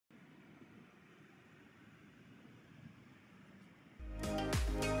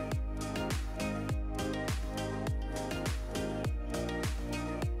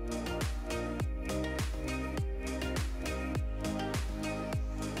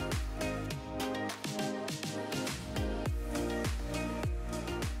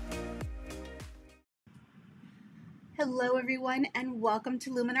Hello everyone and welcome to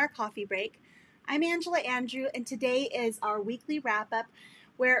Luminar Coffee Break. I'm Angela Andrieux and today is our weekly wrap-up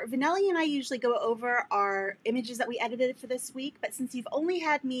where Vanelli and I usually go over our images that we edited for this week, but since you've only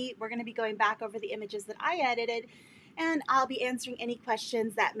had me, we're going to be going back over the images that I edited and I'll be answering any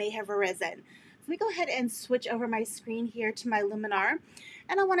questions that may have arisen. Let me go ahead and switch over my screen here to my Luminar,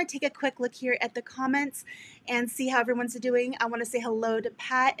 and I want to take a quick look here at the comments and see how everyone's doing. I want to say hello to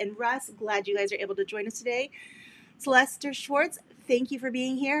Pat and Russ. Glad you guys are able to join us today. Celeste Schwartz, thank you for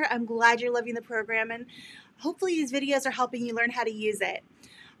being here. I'm glad you're loving the program, and hopefully these videos are helping you learn how to use it.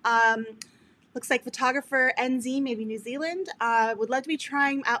 Looks like photographer NZ, maybe New Zealand, would love to be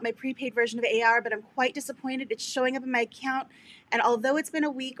trying out my prepaid version of AR, but I'm quite disappointed. It's showing up in my account, and although it's been a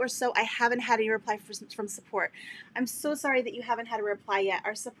week or so, I haven't had any reply from support. I'm so sorry that you haven't had a reply yet.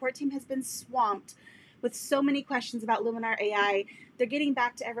 Our support team has been swamped with so many questions about Luminar AI. They're getting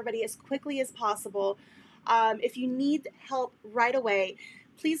back to everybody as quickly as possible. If you need help right away,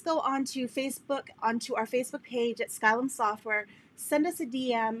 please go onto Facebook, onto our Facebook page at Skylum Software. Send us a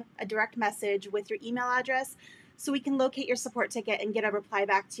DM, a direct message with your email address so we can locate your support ticket and get a reply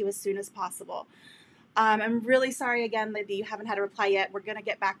back to you as soon as possible. I'm really sorry again that you haven't had a reply yet. We're going to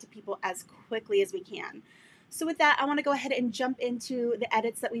get back to people as quickly as we can. So with that, I want to go ahead and jump into the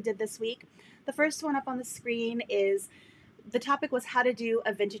edits that we did this week. The first one up on the screen is, the topic was how to do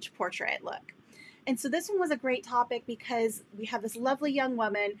a vintage portrait look. And so this one was a great topic because we have this lovely young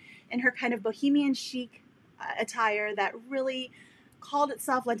woman in her kind of bohemian chic attire that really lent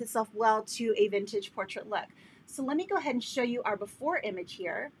itself well to a vintage portrait look. So let me go ahead and show you our before image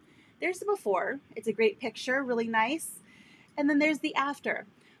here. There's the before. It's a great picture, really nice. And then there's the after.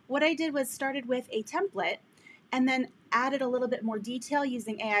 What I did was started with a template and then added a little bit more detail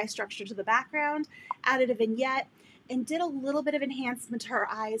using AI structure to the background, added a vignette, and did a little bit of enhancement to her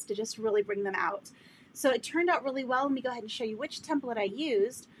eyes to just really bring them out. So it turned out really well. Let me go ahead and show you which template I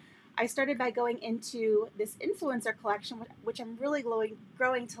used. I started by going into this influencer collection, which I'm really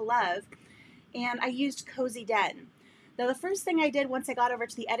growing to love, and I used Cozy Den. Now the first thing I did once I got over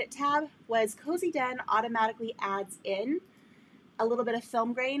to the edit tab was Cozy Den automatically adds in a little bit of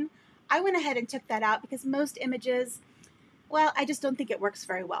film grain. I went ahead and took that out because most images, well, I just don't think it works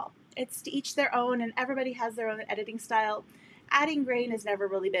very well. It's to each their own, and everybody has their own editing style. Adding grain has never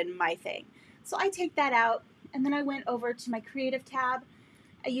really been my thing. So I take that out, and then I went over to my creative tab.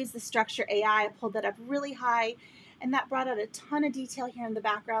 I used the structure AI, I pulled that up really high, and that brought out a ton of detail here in the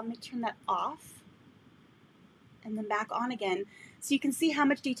background. Let me turn that off, and then back on again, so you can see how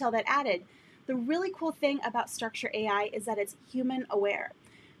much detail that added. The really cool thing about structure AI is that it's human aware.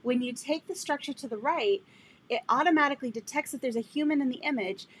 When you take the structure to the right, it automatically detects that there's a human in the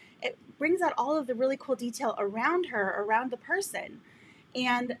image. It brings out all of the really cool detail around her, around the person,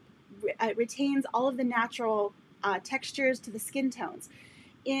 and it retains all of the natural textures to the skin tones.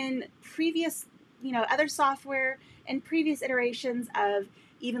 In previous, other software and previous iterations of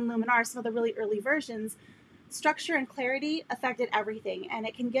even Luminar, some of the really early versions, structure and clarity affected everything, and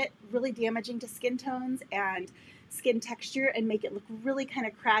it can get really damaging to skin tones and skin texture and make it look really kind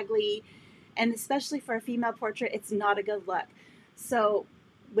of craggly, and especially for a female portrait, it's not a good look. So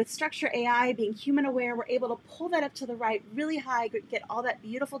with structure AI being human aware, we're able to pull that up to the right really high, get all that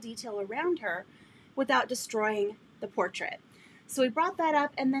beautiful detail around her without destroying the portrait. So we brought that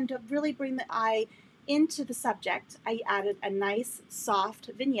up, and then to really bring the eye into the subject, I added a nice soft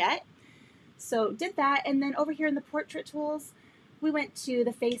vignette. So did that, and then over here in the portrait tools, we went to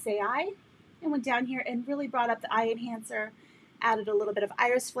the face AI and went down here and really brought up the eye enhancer, added a little bit of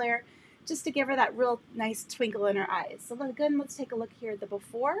iris flare, just to give her that real nice twinkle in her eyes. So again, let's take a look here at the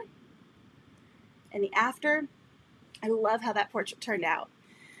before and the after. I love how that portrait turned out.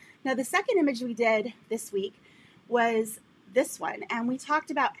 Now the second image we did this week was this one, and we talked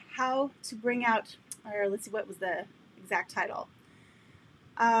about how to bring out, or let's see, what was the exact title?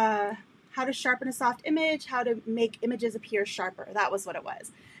 How to sharpen a soft image, how to make images appear sharper. That was what it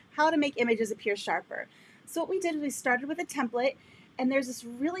was. How to make images appear sharper. So what we did was we started with a template, and there's this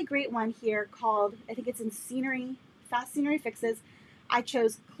really great one here called, I think it's in Scenery, Fast Scenery Fixes. I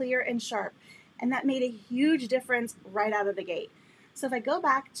chose Clear and Sharp, and that made a huge difference right out of the gate. So if I go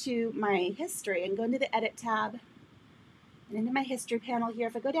back to my history and go into the Edit tab and into my history panel here,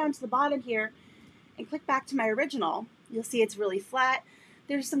 if I go down to the bottom here and click back to my original, you'll see it's really flat.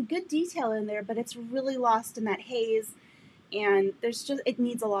 There's some good detail in there, but it's really lost in that haze, and it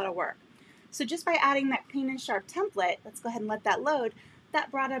needs a lot of work. So just by adding that clean and sharp template, let's go ahead and let that load,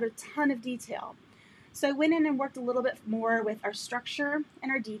 that brought out a ton of detail. So I went in and worked a little bit more with our structure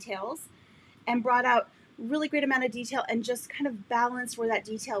and our details and brought out really great amount of detail and just kind of balanced where that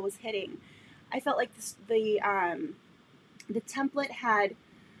detail was hitting. I felt like the The template had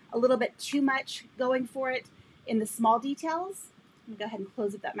a little bit too much going for it in the small details. Let me go ahead and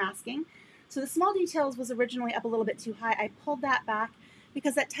close up that masking. So the small details was originally up a little bit too high. I pulled that back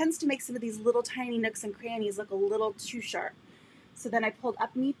because that tends to make some of these little tiny nooks and crannies look a little too sharp. So then I pulled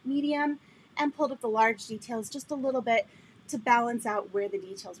up medium and pulled up the large details just a little bit to balance out where the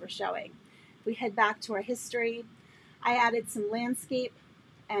details were showing. If we head back to our history, I added some landscape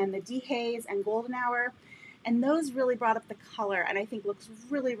and the dehaze and golden hour, and those really brought up the color and I think looks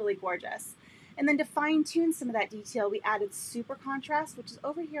really, really gorgeous. And then to fine tune some of that detail, we added super contrast, which is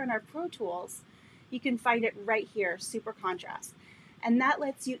over here in our Pro Tools. You can find it right here, super contrast. And that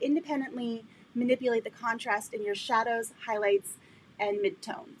lets you independently manipulate the contrast in your shadows, highlights, and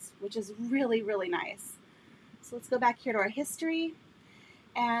midtones, which is really, really nice. So let's go back here to our history.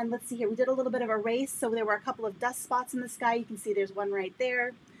 And let's see here, we did a little bit of a erase, so there were a couple of dust spots in the sky. You can see there's one right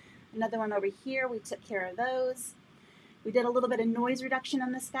there. Another one over here, we took care of those. We did a little bit of noise reduction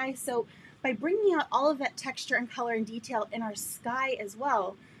on the sky. So by bringing out all of that texture and color and detail in our sky as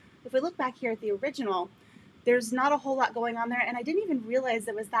well, if we look back here at the original, there's not a whole lot going on there, and I didn't even realize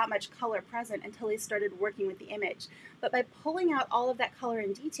there was that much color present until I started working with the image. But by pulling out all of that color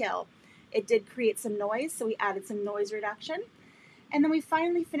and detail, it did create some noise, so we added some noise reduction. And then we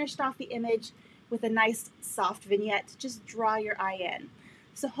finally finished off the image with a nice soft vignette to just draw your eye in.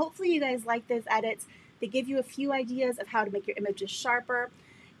 So hopefully you guys like those edits. They give you a few ideas of how to make your images sharper,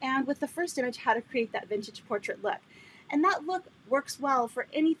 and with the first image, how to create that vintage portrait look. And that look works well for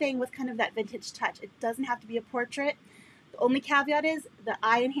anything with kind of that vintage touch. It doesn't have to be a portrait. The only caveat is the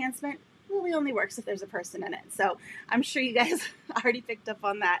eye enhancement really only works if there's a person in it. So I'm sure you guys already picked up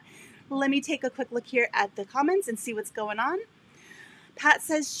on that. Let me take a quick look here at the comments and see what's going on. Pat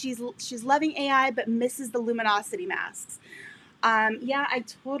says she's loving AI but misses the luminosity masks. Yeah, I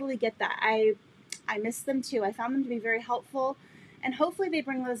totally get that. I miss them too. I found them to be very helpful, and hopefully they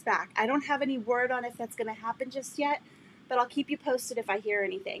bring those back. I don't have any word on if that's going to happen just yet, but I'll keep you posted if I hear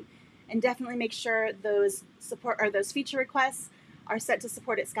anything. And definitely make sure those feature requests are sent to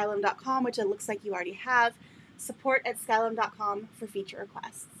support@skylum.com, which it looks like you already have. Support@skylum.com for feature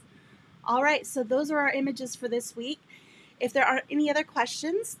requests. All right, so those are our images for this week. If there are any other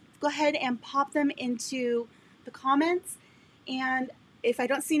questions, go ahead and pop them into the comments. And if I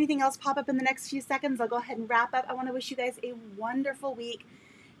don't see anything else pop up in the next few seconds, I'll go ahead and wrap up. I want to wish you guys a wonderful week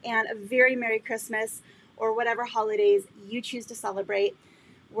and a very Merry Christmas, or whatever holidays you choose to celebrate.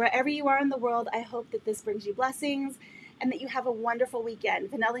 Wherever you are in the world, I hope that this brings you blessings and that you have a wonderful weekend.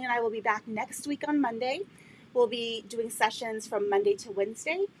 Vanelli and I will be back next week on Monday. We'll be doing sessions from Monday to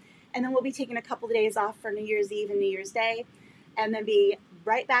Wednesday, and then we'll be taking a couple of days off for New Year's Eve and New Year's Day, and then be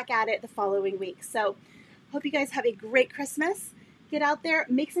right back at it the following week. So hope you guys have a great Christmas. Get out there,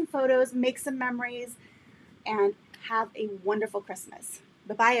 make some photos, make some memories, and have a wonderful Christmas.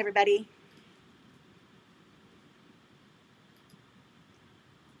 Bye-bye, everybody.